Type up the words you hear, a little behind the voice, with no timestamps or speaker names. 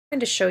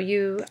To show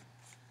you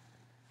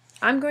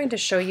I'm going to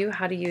show you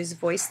how to use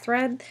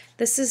Voicethread.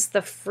 This is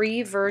the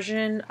free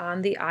version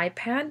on the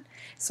iPad.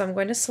 So I'm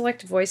going to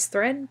select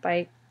Voicethread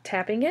by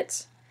tapping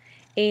it.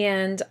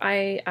 And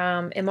I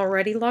am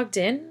already logged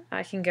in.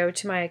 I can go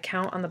to my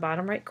account on the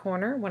bottom right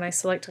corner. When I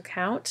select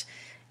account,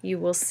 you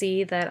will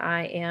see that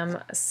I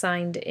am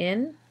signed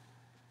in.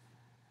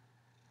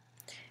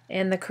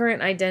 And the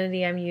current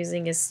identity I'm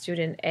using is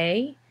student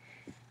A.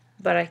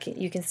 But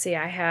you can see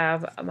I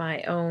have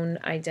my own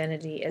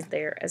identity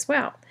there as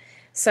well.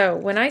 So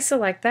when I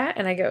select that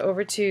and I go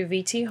over to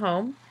VT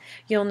Home,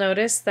 you'll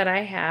notice that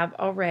I have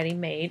already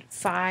made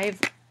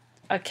 5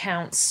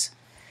 accounts,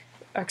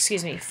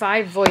 excuse me,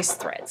 5 voice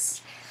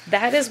threads.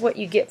 That is what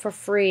you get for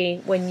free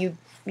when you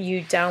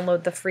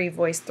download the free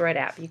Voicethread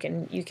app. You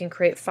can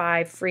create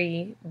 5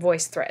 free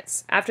voice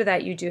threads. After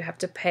that, you do have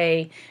to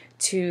pay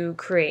to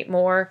create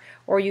more,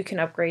 or you can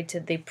upgrade to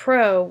the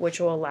Pro, which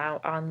will allow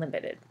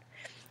unlimited.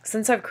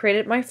 Since I've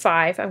created my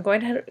 5, I'm going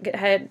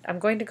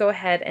to go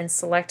ahead and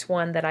select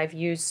one that I've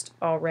used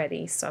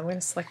already. So I'm going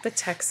to select the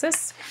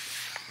Texas.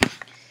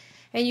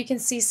 And you can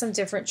see some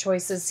different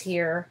choices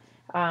here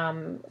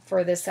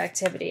for this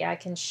activity. I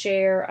can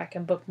share, I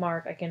can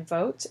bookmark, I can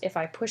vote. If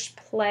I push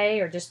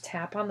play or just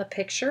tap on the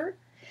picture,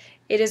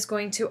 it is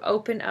going to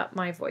open up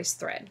my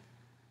Voicethread.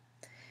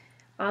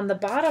 On the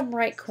bottom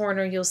right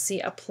corner, you'll see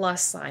a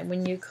plus sign.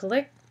 When you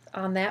click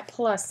on that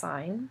plus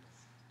sign,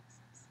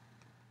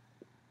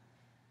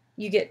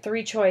 you get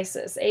 3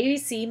 choices.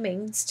 ABC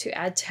means to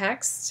add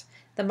text,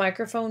 the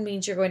microphone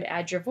means you're going to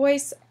add your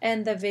voice,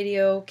 and the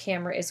video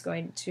camera is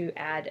going to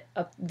add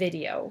a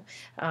video.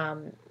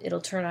 It'll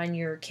turn on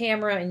your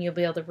camera and you'll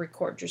be able to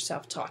record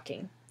yourself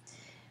talking.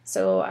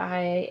 So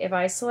if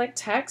I select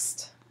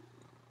text,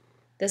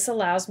 this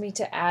allows me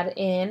to add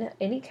in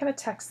any kind of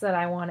text that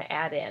I want to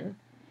add in.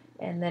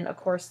 And then of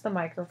course the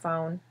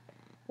microphone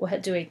will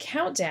do a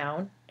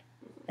countdown,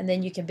 and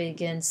then you can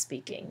begin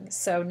speaking.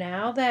 So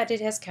now that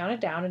it has counted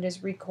down, it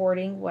is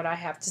recording what I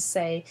have to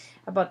say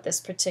about this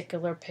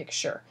particular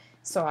picture.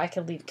 So I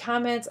could leave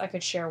comments, I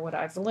could share what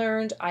I've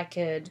learned, I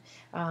could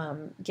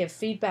give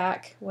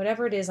feedback,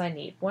 whatever it is I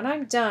need. When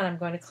I'm done, I'm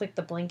going to click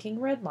the blinking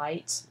red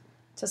light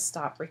to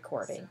stop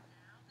recording.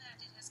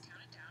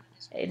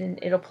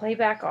 It'll play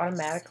back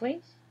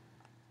automatically.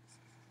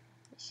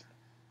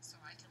 So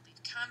I could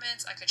leave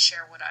comments, I could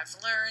share what I've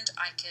learned,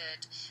 I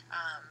could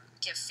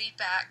give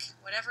feedback,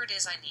 whatever it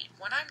is I need.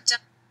 When I'm done.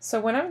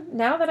 So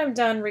now that I'm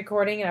done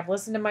recording and I've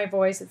listened to my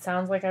voice, it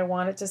sounds like I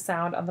want it to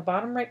sound. On the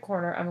bottom right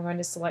corner, I'm going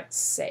to select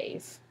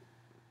Save.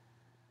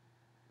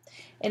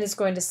 And it's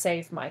going to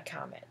save my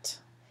comment.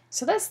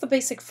 So that's the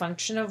basic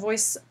function of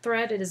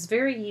Voicethread. It is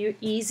very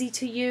easy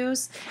to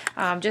use.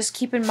 Just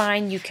keep in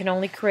mind you can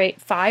only create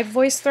 5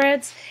 voice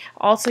threads.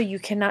 Also, you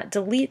cannot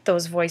delete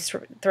those voice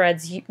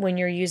threads when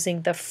you're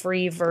using the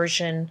free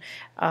version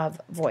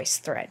of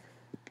Voicethread.